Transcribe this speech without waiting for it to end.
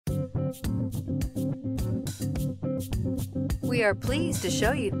We are pleased to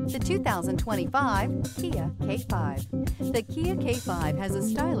show you the 2025 Kia K5. The Kia K5 has a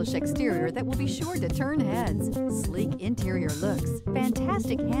stylish exterior that will be sure to turn heads, sleek interior looks,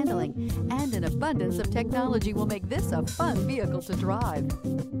 fantastic handling, and an abundance of technology will make this a fun vehicle to drive.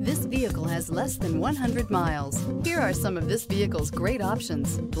 This vehicle has less than 100 miles. Here are some of this vehicle's great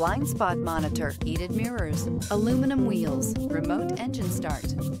options: blind spot monitor, heated mirrors, aluminum wheels, remote engine start,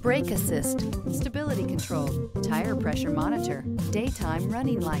 brake assist, stability control, tire pressure monitor, daytime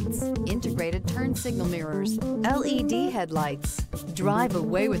running lights, integrated turn signal mirrors, LED headlights. Drive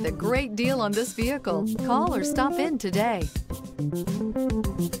away with a great deal on this vehicle. Call or stop in today.